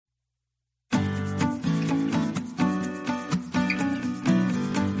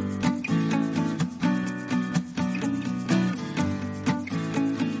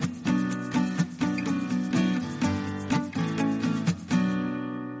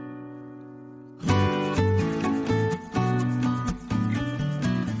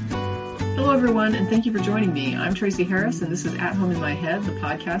Hello, everyone, and thank you for joining me. I'm Tracy Harris, and this is At Home in My Head, the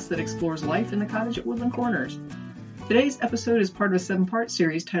podcast that explores life in the cottage at Woodland Corners. Today's episode is part of a 7-part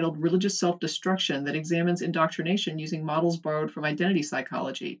series titled Religious Self-Destruction that examines indoctrination using models borrowed from identity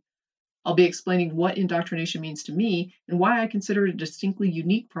psychology. I'll be explaining what indoctrination means to me and why I consider it a distinctly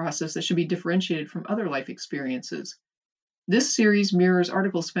unique process that should be differentiated from other life experiences. This series mirrors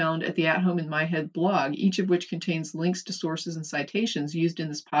articles found at the At Home in My Head blog, each of which contains links to sources and citations used in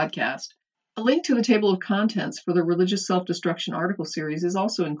this podcast. A link to the table of contents for the Religious Self-Destruction article series is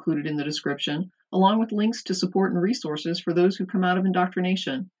also included in the description, along with links to support and resources for those who come out of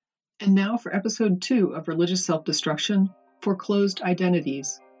indoctrination. And now for episode 2 of Religious Self-Destruction, Foreclosed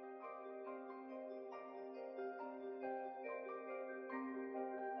Identities.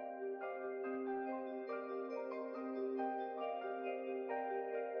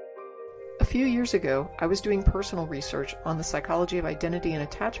 A few years ago, I was doing personal research on the psychology of identity and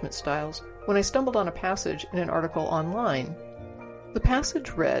attachment styles when I stumbled on a passage in an article online. The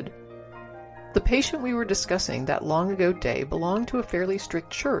passage read, "The patient we were discussing that long ago day belonged to a fairly strict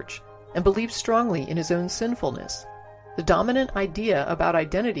church and believed strongly in his own sinfulness. The dominant idea about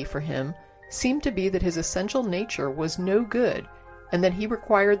identity for him seemed to be that his essential nature was no good and that he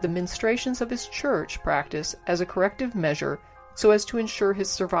required the ministrations of his church practice as a corrective measure so as to ensure his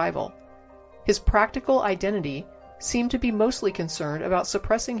survival. His practical identity seemed to be mostly concerned about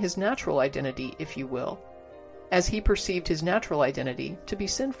suppressing his natural identity, if you will, as he perceived his natural identity to be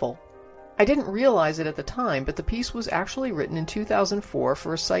sinful." I didn't realize it at the time, but the piece was actually written in 2004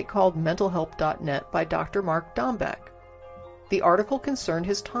 for a site called mentalhelp.net by Dr. Mark Dombeck. The article concerned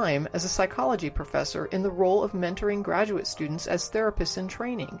his time as a psychology professor in the role of mentoring graduate students as therapists in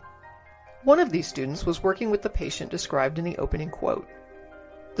training. One of these students was working with the patient described in the opening quote.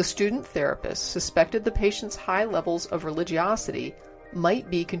 The student therapist suspected the patient's high levels of religiosity might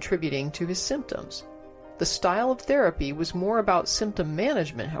be contributing to his symptoms. The style of therapy was more about symptom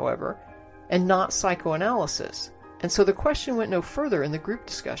management, however, and not psychoanalysis, and so the question went no further in the group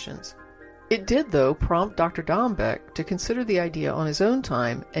discussions. It did, though, prompt Dr. Dombeck to consider the idea on his own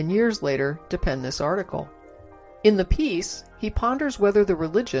time and years later to pen this article. In the piece, he ponders whether the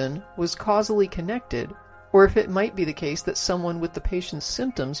religion was causally connected or if it might be the case that someone with the patient's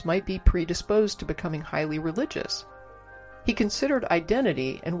symptoms might be predisposed to becoming highly religious. He considered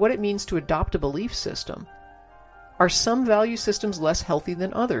identity and what it means to adopt a belief system. Are some value systems less healthy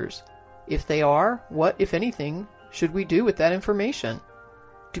than others? If they are, what, if anything, should we do with that information?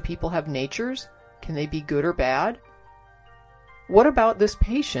 Do people have natures? Can they be good or bad? What about this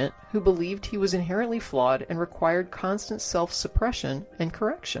patient who believed he was inherently flawed and required constant self-suppression and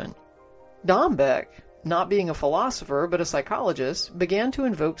correction? Dombeck, not being a philosopher but a psychologist, began to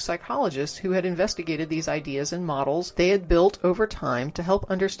invoke psychologists who had investigated these ideas and models they had built over time to help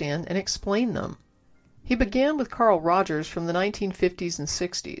understand and explain them. He began with Carl Rogers from the 1950s and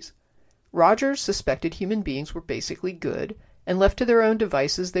 60s. Rogers suspected human beings were basically good, and left to their own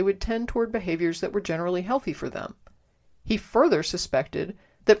devices they would tend toward behaviors that were generally healthy for them. He further suspected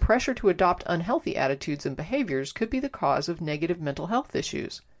that pressure to adopt unhealthy attitudes and behaviors could be the cause of negative mental health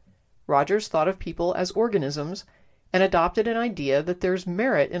issues. Rogers thought of people as organisms and adopted an idea that there's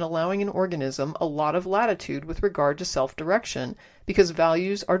merit in allowing an organism a lot of latitude with regard to self-direction because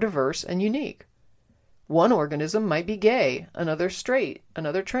values are diverse and unique. One organism might be gay, another straight,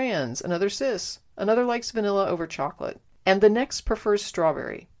 another trans, another cis, another likes vanilla over chocolate, and the next prefers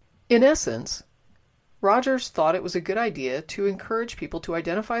strawberry. In essence, Rogers thought it was a good idea to encourage people to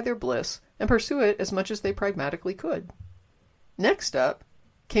identify their bliss and pursue it as much as they pragmatically could. Next up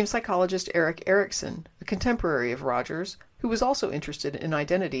came psychologist Erik Erikson, a contemporary of Rogers, who was also interested in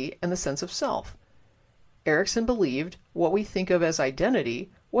identity and the sense of self. Erikson believed what we think of as identity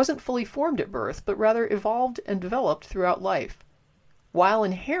wasn't fully formed at birth, but rather evolved and developed throughout life. While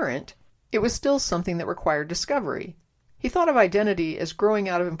inherent, it was still something that required discovery. He thought of identity as growing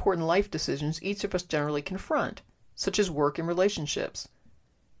out of important life decisions each of us generally confront, such as work and relationships.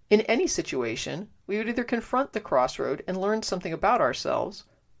 In any situation, we would either confront the crossroad and learn something about ourselves,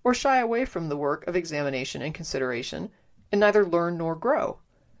 or shy away from the work of examination and consideration, and neither learn nor grow.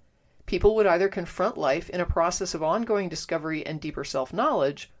 People would either confront life in a process of ongoing discovery and deeper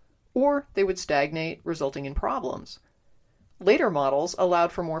self-knowledge, or they would stagnate, resulting in problems. Later models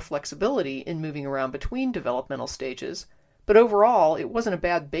allowed for more flexibility in moving around between developmental stages, but overall it wasn't a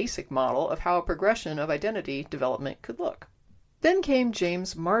bad basic model of how a progression of identity development could look. Then came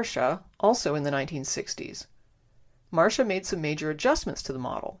James Marsha, also in the 1960s. Marsha made some major adjustments to the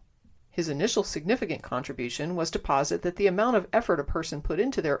model. His initial significant contribution was to posit that the amount of effort a person put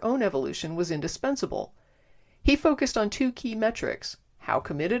into their own evolution was indispensable. He focused on two key metrics: how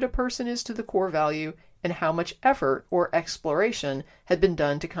committed a person is to the core value, and how much effort or exploration had been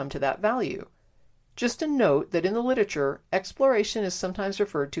done to come to that value. Just a note that in the literature, exploration is sometimes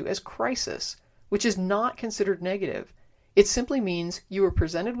referred to as crisis, which is not considered negative. It simply means you were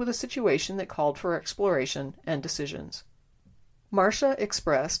presented with a situation that called for exploration and decisions. Marcia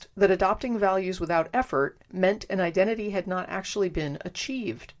expressed that adopting values without effort meant an identity had not actually been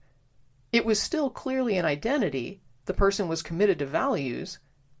achieved. It was still clearly an identity, the person was committed to values,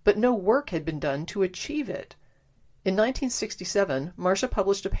 but no work had been done to achieve it. In 1967, Marcia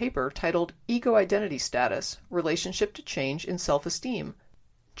published a paper titled Ego Identity Status, Relationship to Change in Self-Esteem,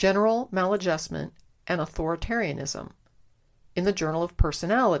 General Maladjustment and Authoritarianism, in the Journal of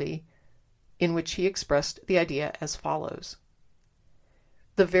Personality, in which he expressed the idea as follows.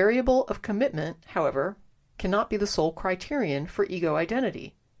 The variable of commitment, however, cannot be the sole criterion for ego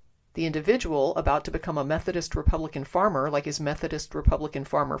identity. The individual about to become a Methodist Republican farmer like his Methodist Republican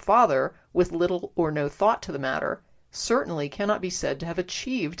farmer father, with little or no thought to the matter, certainly cannot be said to have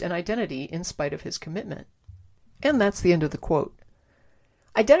achieved an identity in spite of his commitment. And that's the end of the quote.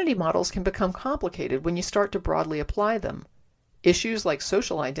 Identity models can become complicated when you start to broadly apply them. Issues like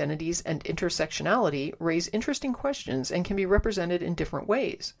social identities and intersectionality raise interesting questions and can be represented in different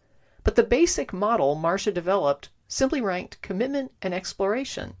ways. But the basic model Marcia developed simply ranked commitment and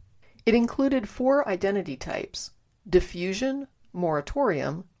exploration. It included 4 identity types: diffusion,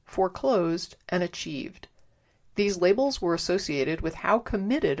 moratorium, foreclosed, and achieved. These labels were associated with how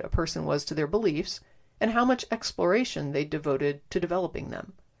committed a person was to their beliefs and how much exploration they devoted to developing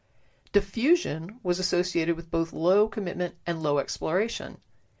them. Diffusion was associated with both low commitment and low exploration.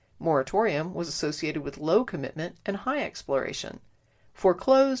 Moratorium was associated with low commitment and high exploration.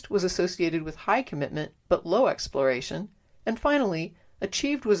 Foreclosed was associated with high commitment but low exploration. And finally,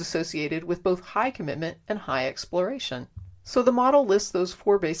 achieved was associated with both high commitment and high exploration. So the model lists those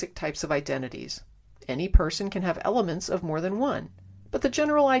 4 basic types of identities. Any person can have elements of more than one, but the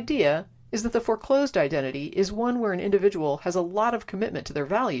general idea is that the foreclosed identity is one where an individual has a lot of commitment to their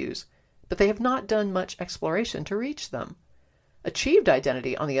values, but they have not done much exploration to reach them. Achieved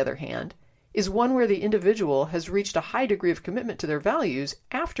identity, on the other hand, is one where the individual has reached a high degree of commitment to their values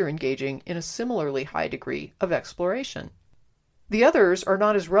after engaging in a similarly high degree of exploration. The others are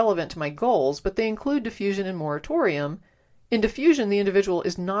not as relevant to my goals, but they include diffusion and moratorium. In diffusion, the individual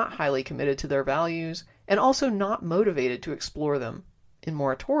is not highly committed to their values and also not motivated to explore them. In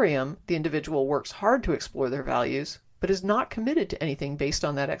moratorium, the individual works hard to explore their values, but is not committed to anything based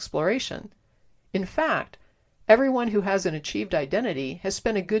on that exploration. In fact, everyone who has an achieved identity has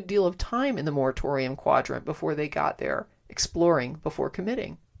spent a good deal of time in the moratorium quadrant before they got there, exploring before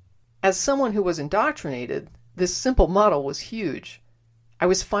committing. As someone who was indoctrinated, this simple model was huge. I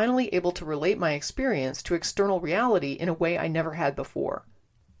was finally able to relate my experience to external reality in a way I never had before.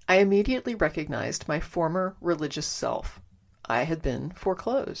 I immediately recognized my former religious self. I had been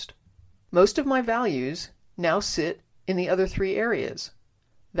foreclosed. Most of my values now sit in the other 3 areas.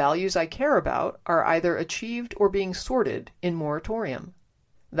 Values I care about are either achieved or being sorted in moratorium.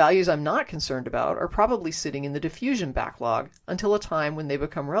 Values I'm not concerned about are probably sitting in the diffusion backlog until a time when they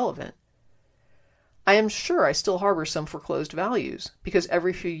become relevant. I am sure I still harbor some foreclosed values, because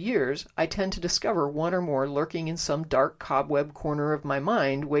every few years I tend to discover one or more lurking in some dark cobweb corner of my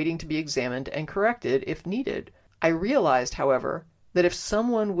mind waiting to be examined and corrected if needed. I realized, however, that if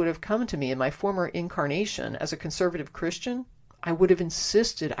someone would have come to me in my former incarnation as a conservative Christian, I would have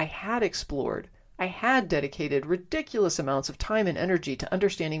insisted I had explored. I had dedicated ridiculous amounts of time and energy to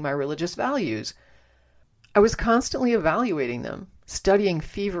understanding my religious values. I was constantly evaluating them, studying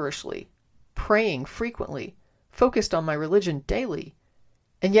feverishly, praying frequently, focused on my religion daily.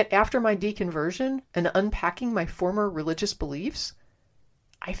 And yet after my deconversion and unpacking my former religious beliefs,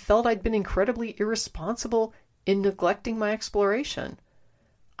 I felt I'd been incredibly irresponsible in neglecting my exploration.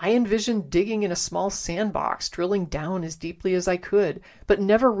 I envisioned digging in a small sandbox, drilling down as deeply as I could, but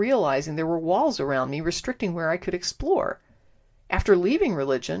never realizing there were walls around me restricting where I could explore. After leaving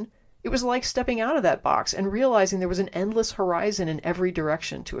religion, it was like stepping out of that box and realizing there was an endless horizon in every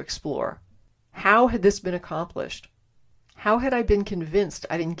direction to explore. How had this been accomplished? How had I been convinced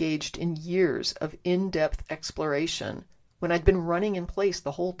I'd engaged in years of in-depth exploration when I'd been running in place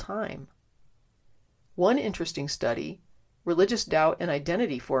the whole time? One interesting study, Religious Doubt and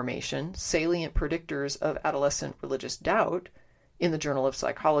Identity Formation, Salient Predictors of Adolescent Religious Doubt, in the Journal of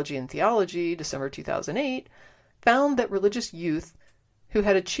Psychology and Theology, December 2008, found that religious youth who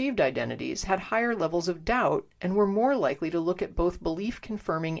had achieved identities had higher levels of doubt and were more likely to look at both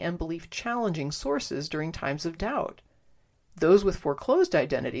belief-confirming and belief-challenging sources during times of doubt. Those with foreclosed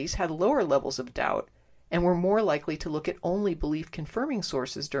identities had lower levels of doubt and were more likely to look at only belief-confirming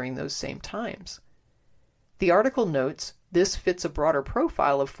sources during those same times. The article notes this fits a broader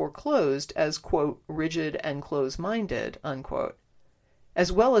profile of Foreclosed as, quote, rigid and close-minded, unquote,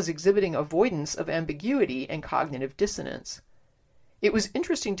 as well as exhibiting avoidance of ambiguity and cognitive dissonance. It was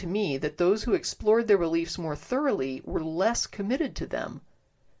interesting to me that those who explored their beliefs more thoroughly were less committed to them.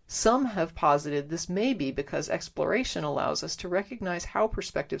 Some have posited this may be because exploration allows us to recognize how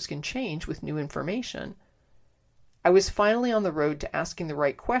perspectives can change with new information. I was finally on the road to asking the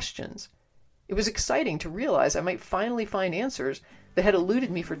right questions. It was exciting to realize I might finally find answers that had eluded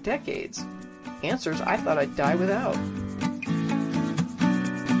me for decades, answers I thought I'd die without.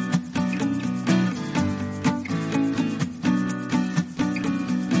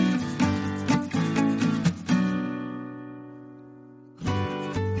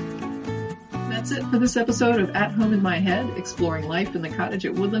 That's it for this episode of At Home in My Head, exploring life in the cottage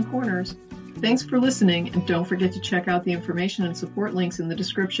at Woodland Corners. Thanks for listening, and don't forget to check out the information and support links in the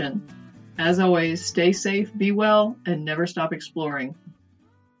description. As always, stay safe, be well, and never stop exploring.